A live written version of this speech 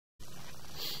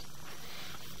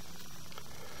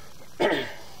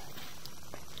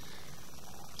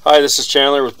Hi, this is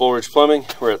Chandler with Bull Ridge Plumbing.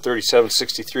 We're at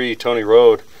 3763 Toni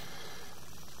Rd.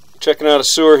 Checking out a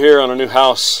sewer here on a new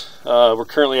house. We're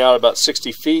currently out about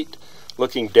 60 feet,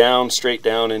 looking down, straight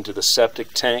down into the septic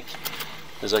tank.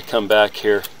 As I come back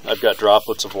here, I've got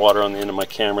droplets of water on the end of my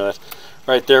camera. That's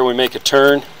right there. We make a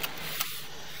turn,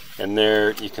 and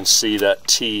there you can see that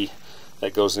T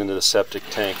that goes into the septic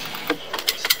tank.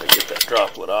 See if I get that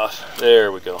droplet off.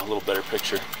 There we go, a little better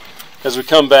picture. As we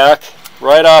come back,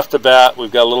 right off the bat,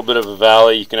 we've got a little bit of a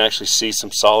valley. You can actually see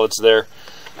some solids there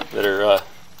that are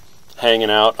hanging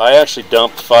out. I actually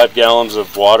dumped 5 gallons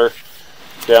of water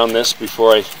down this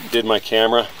before I did my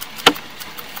camera.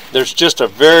 There's just a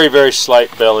very, very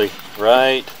slight belly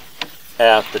right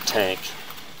at the tank.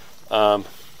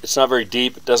 It's not very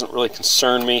deep. It doesn't really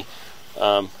concern me.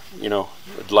 You know,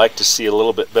 I'd like to see a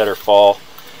little bit better fall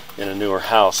in a newer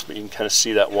house, but you can kind of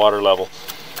see that water level.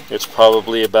 It's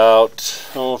probably about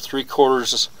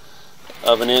 3/4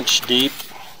 of an inch deep,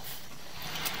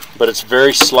 but it's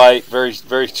very slight, very,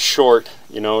 very short.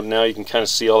 You know, now you can kind of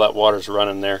see all that water's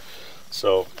running there.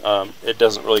 So it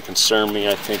doesn't really concern me.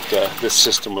 I think this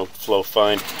system will flow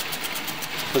fine.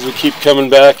 As we keep coming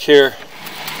back here,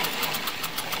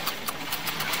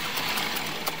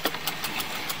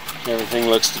 everything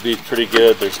looks to be pretty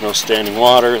good. There's no standing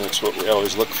water. That's what we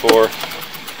always look for.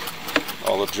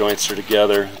 All the joints are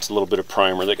together. It's a little bit of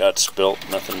primer that got spilt.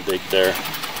 Nothing big there.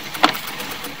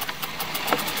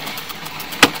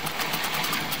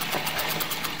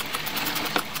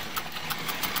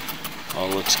 All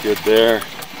looks good there.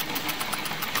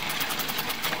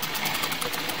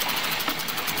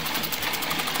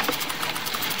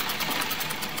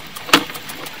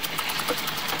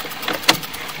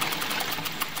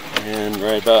 And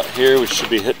right about here we should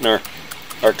be hitting our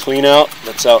clean out.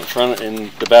 That's out in front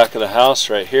in the back of the house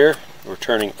right here. We're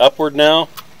turning upward now.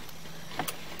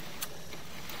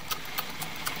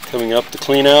 Coming up the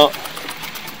clean out.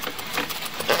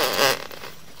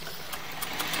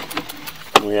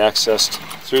 And we accessed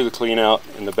through the clean out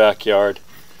in the backyard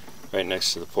right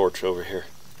next to the porch over here.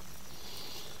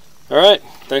 Alright,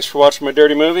 thanks for watching my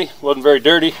dirty movie. Wasn't very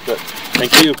dirty, but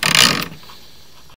thank you.